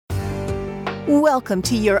Welcome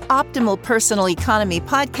to your Optimal Personal Economy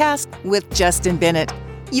podcast with Justin Bennett.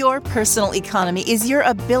 Your personal economy is your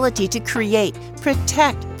ability to create,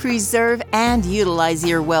 protect, preserve, and utilize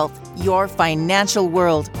your wealth, your financial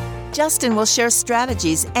world. Justin will share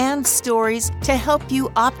strategies and stories to help you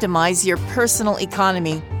optimize your personal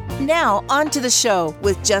economy. Now, on to the show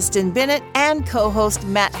with Justin Bennett and co-host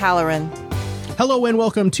Matt Halloran. Hello and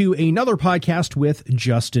welcome to another podcast with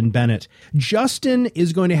Justin Bennett. Justin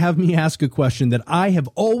is going to have me ask a question that I have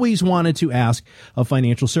always wanted to ask a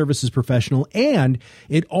financial services professional, and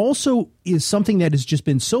it also is something that has just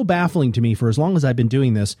been so baffling to me for as long as I've been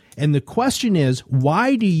doing this. And the question is,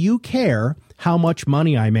 why do you care how much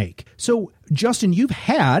money I make? So, Justin, you've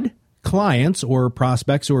had clients or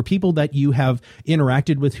prospects or people that you have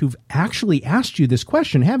interacted with who've actually asked you this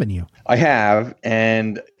question, haven't you? I have.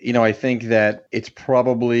 And, I think that it's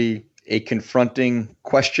probably a confronting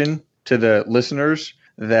question to the listeners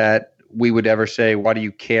that we would ever say, why do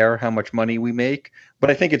you care how much money we make?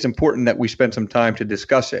 But I think it's important that we spend some time to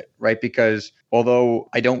discuss it, right? Because although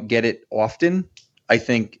I don't get it often, I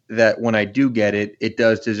think that when I do get it, it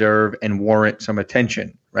does deserve and warrant some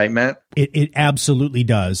attention, right, Matt? It absolutely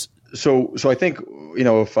does. So I think,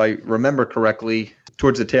 if I remember correctly,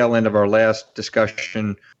 towards the tail end of our last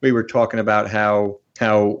discussion, we were talking about how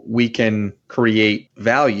we can create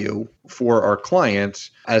value for our clients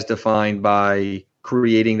as defined by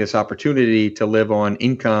creating this opportunity to live on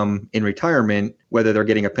income in retirement, whether they're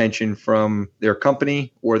getting a pension from their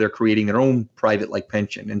company or they're creating their own private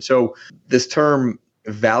pension. And so this term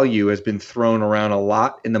value has been thrown around a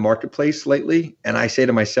lot in the marketplace lately. And I say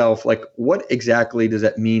to myself, what exactly does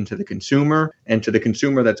that mean to the consumer and to the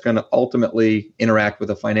consumer that's going to ultimately interact with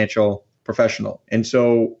a financial professional? And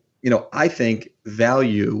so, I think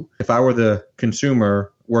value, if I were the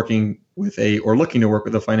consumer working with or looking to work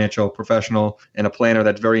with a financial professional and a planner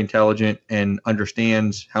that's very intelligent and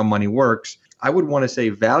understands how money works, I would want to say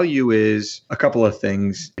value is a couple of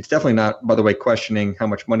things. It's definitely not, by the way, questioning how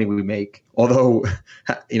much money we make, although,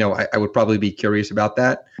 I would probably be curious about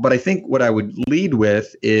that. But I think what I would lead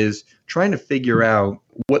with is trying to figure out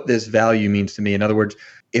what this value means to me. In other words,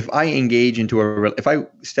 if I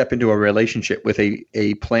step into a relationship with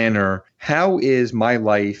a planner, how is my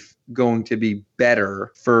life going to be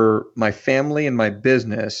better for my family and my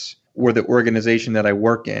business or the organization that I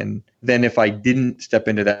work in than if I didn't step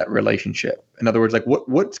into that relationship? In other words,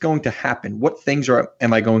 what's going to happen? What things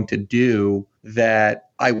am I going to do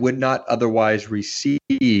that I would not otherwise receive?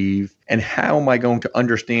 And how am I going to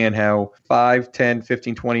understand how 5, 10,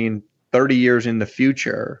 15, 20, and 30 years in the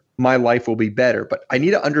future, my life will be better? But I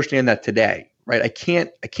need to understand that today, right? I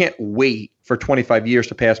can't wait for 25 years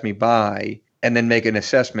to pass me by and then make an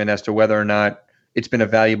assessment as to whether or not it's been a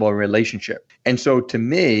valuable relationship. And so to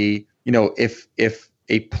me, if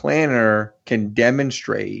a planner can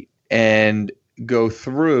demonstrate and go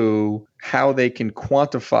through how they can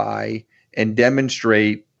quantify and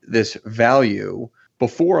demonstrate this value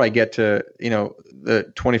before I get to,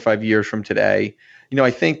 the 25 years from today,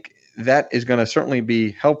 I think that is going to certainly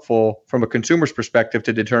be helpful from a consumer's perspective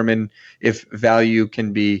to determine if value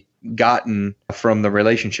can be gotten from the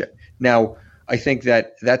relationship. Now, I think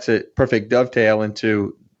that that's a perfect dovetail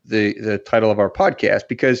into the title of our podcast,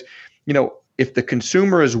 because, if the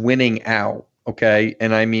consumer is winning out, okay,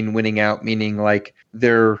 and I mean winning out, meaning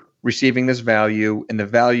they're receiving this value and the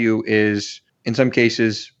value is in some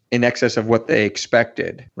cases in excess of what they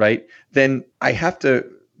expected, right? Then I have to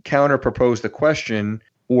counter propose the question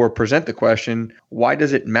or present the question, why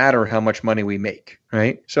does it matter how much money we make,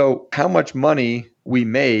 right? So how much money we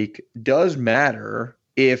make does matter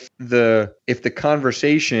if the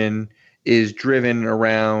conversation is driven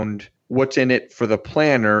around what's in it for the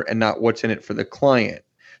planner and not what's in it for the client.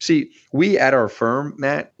 See, we at our firm,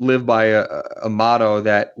 Matt, live by a motto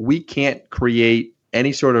that we can't create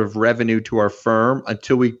any sort of revenue to our firm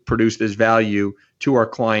until we produce this value to our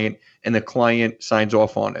client and the client signs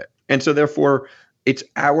off on it. And so therefore, it's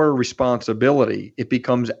our responsibility. It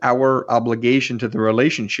becomes our obligation to the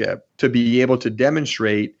relationship to be able to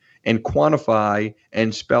demonstrate and quantify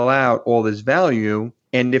and spell out all this value.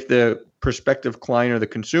 And if the prospective client or the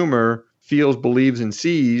consumer feels, believes, and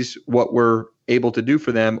sees what we're able to do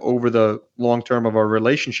for them over the long term of our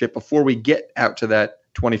relationship before we get out to that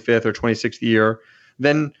 25th or 26th year,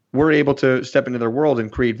 then we're able to step into their world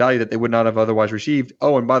and create value that they would not have otherwise received.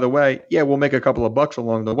 Oh, and by the way, yeah, we'll make a couple of bucks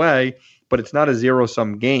along the way, but it's not a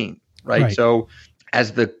zero-sum game, right? So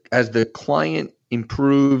as the client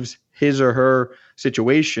improves his or her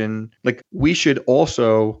situation, we should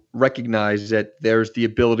also recognize that there's the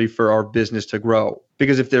ability for our business to grow.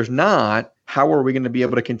 Because if there's not, how are we going to be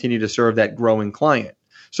able to continue to serve that growing client?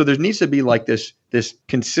 So there needs to be like this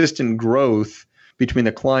consistent growth between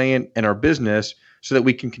the client and our business so that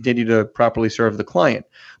we can continue to properly serve the client.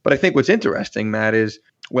 But I think what's interesting, Matt, is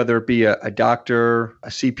whether it be a doctor, a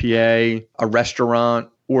CPA, a restaurant,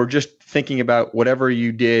 or just thinking about whatever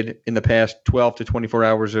you did in the past 12 to 24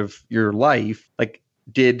 hours of your life, like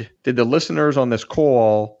did the listeners on this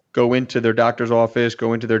call go into their doctor's office,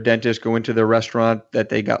 go into their dentist, go into their restaurant that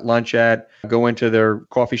they got lunch at, go into their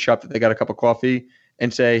coffee shop that they got a cup of coffee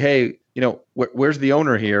and say, hey, where's the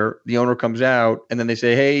owner here? The owner comes out and then they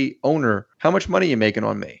say, hey, owner, how much money are you making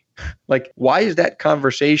on me? Like, why is that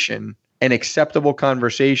conversation an acceptable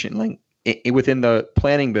conversation like within the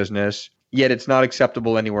planning business, yet it's not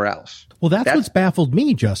acceptable anywhere else? Well, that's what's baffled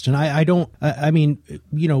me, Justin. I mean,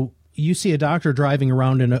 you see a doctor driving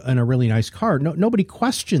around in a really nice car. Nobody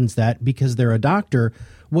questions that because they're a doctor.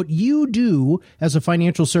 What you do as a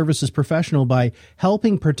financial services professional by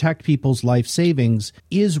helping protect people's life savings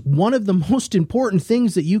is one of the most important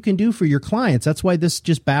things that you can do for your clients. That's why this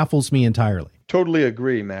just baffles me entirely. Totally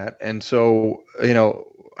agree, Matt. And so,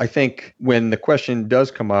 I think when the question does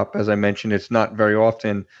come up, as I mentioned, it's not very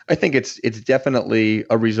often. I think it's definitely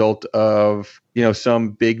a result of,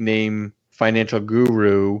 some big name financial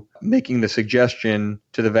guru making the suggestion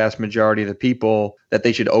to the vast majority of the people that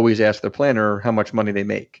they should always ask their planner how much money they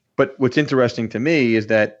make. But what's interesting to me is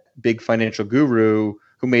that big financial guru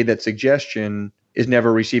who made that suggestion is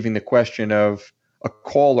never receiving the question of a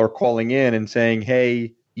caller calling in and saying,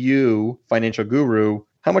 hey, you financial guru,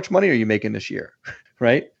 how much money are you making this year?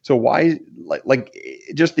 Right? So why, like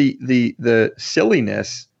just the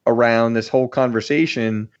silliness around this whole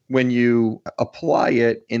conversation when you apply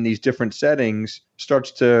it in these different settings starts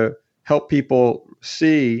to help people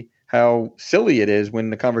see how silly it is when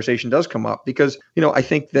the conversation does come up. Because, I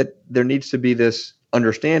think that there needs to be this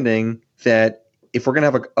understanding that if we're going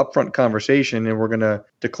to have an upfront conversation and we're going to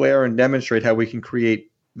declare and demonstrate how we can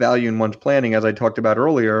create value in one's planning, as I talked about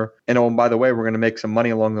earlier, and by the way, we're going to make some money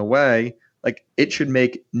along the way, like it should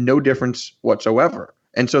make no difference whatsoever.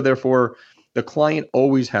 And so therefore, the client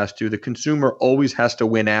always has to, the consumer always has to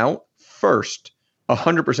win out first,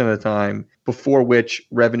 100% of the time, before which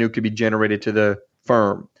revenue could be generated to the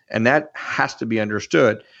firm. And that has to be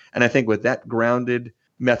understood. And I think with that grounded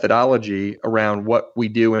methodology around what we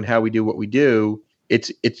do and how we do what we do,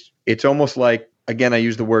 it's almost like, again, I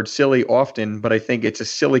use the word silly often, but I think it's a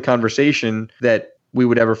silly conversation that we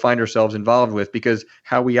would ever find ourselves involved with because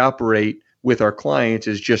how we operate with our clients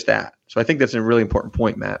is just that. So I think that's a really important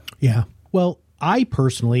point, Matt. Yeah. Well, I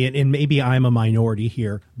personally, and maybe I'm a minority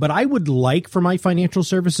here, but I would like for my financial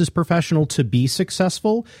services professional to be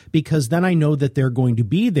successful because then I know that they're going to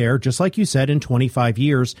be there, just like you said, in 25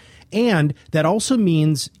 years. And that also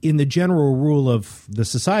means in the general rule of the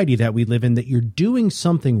society that we live in, that you're doing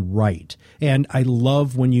something right. And I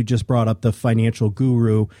love when you just brought up the financial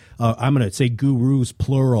guru. I'm going to say gurus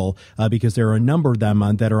plural because there are a number of them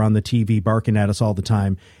that are on the TV barking at us all the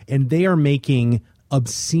time. And they are making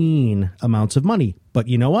obscene amounts of money. But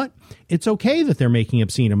you know what? It's okay that they're making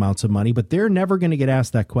obscene amounts of money, but they're never going to get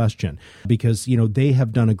asked that question because, they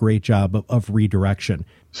have done a great job of redirection.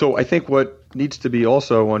 So I think what needs to be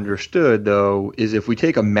also understood, though, is if we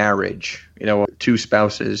take a marriage, two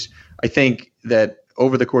spouses, I think that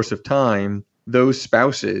over the course of time, those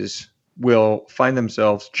spouses will find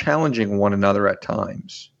themselves challenging one another at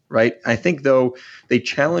times, right? I think, though, they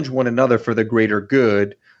challenge one another for the greater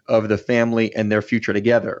good of the family and their future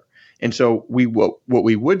together. And so what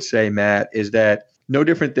we would say, Matt, is that no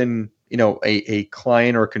different than, a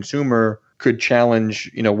client or a consumer could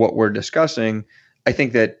challenge, what we're discussing. I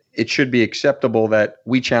think that it should be acceptable that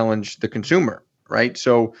we challenge the consumer, right?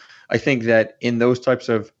 So I think that in those types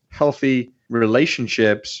of healthy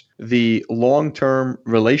relationships, the long-term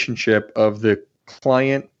relationship of the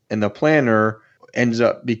client and the planner ends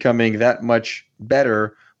up becoming that much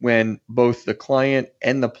better when both the client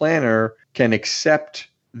and the planner can accept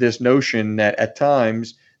this notion that at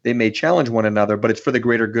times they may challenge one another, but it's for the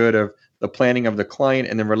greater good of the planning of the client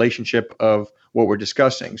and the relationship of what we're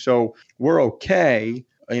discussing. So we're okay,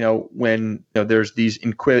 when there's these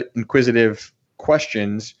inquisitive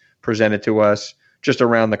questions presented to us just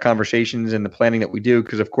around the conversations and the planning that we do,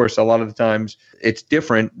 because of course, a lot of the times it's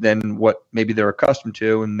different than what maybe they're accustomed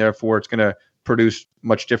to, and therefore it's going to produce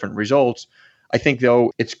much different results. I think,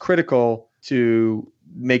 though, it's critical to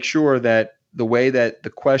make sure that the way that the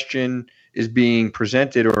question is being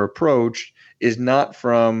presented or approached is not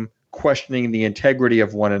from questioning the integrity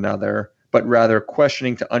of one another, but rather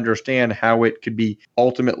questioning to understand how it could be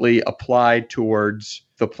ultimately applied towards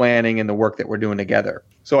the planning and the work that we're doing together.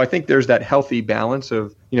 So I think there's that healthy balance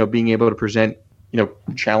of, being able to present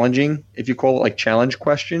challenging, if you call it like challenge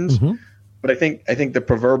questions. Mm-hmm. But I think the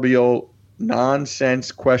proverbial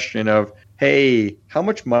nonsense question of, hey, how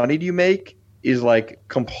much money do you make, is like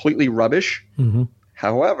completely rubbish. Mm-hmm.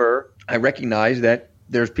 However, I recognize that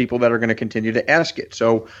there's people that are going to continue to ask it.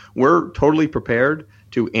 So we're totally prepared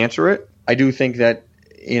to answer it. I do think that,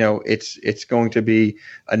 it's going to be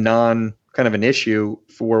a kind of an issue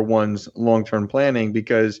for one's long-term planning,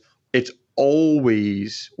 because it's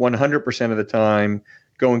always 100% of the time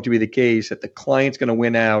going to be the case that the client's going to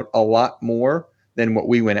win out a lot more than what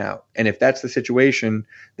we win out. And if that's the situation,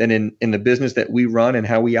 then in the business that we run and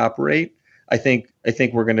how we operate, I think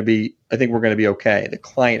we're going to be okay. The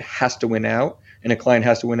client has to win out, and a client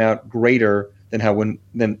has to win out greater than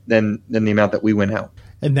the amount that we win out.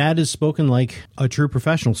 And that is spoken like a true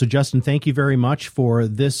professional. So, Justin, thank you very much for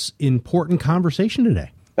this important conversation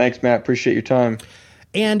today. Thanks, Matt. Appreciate your time.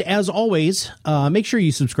 And as always, make sure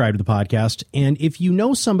you subscribe to the podcast. And if you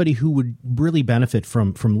know somebody who would really benefit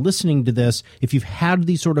from listening to this, if you've had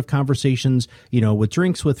these sort of conversations, with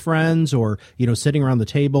drinks with friends or, sitting around the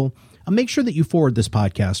table, make sure that you forward this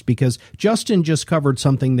podcast, because Justin just covered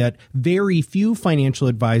something that very few financial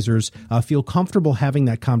advisors feel comfortable having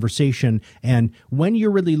that conversation. And when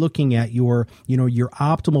you're really looking at your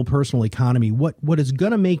optimal personal economy, what is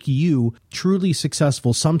going to make you truly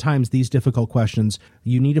successful, sometimes these difficult questions,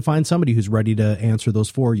 you need to find somebody who's ready to answer those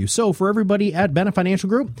for you. So for everybody at Bennett Financial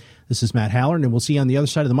Group, this is Matt Halloran, and we'll see you on the other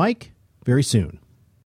side of the mic very soon.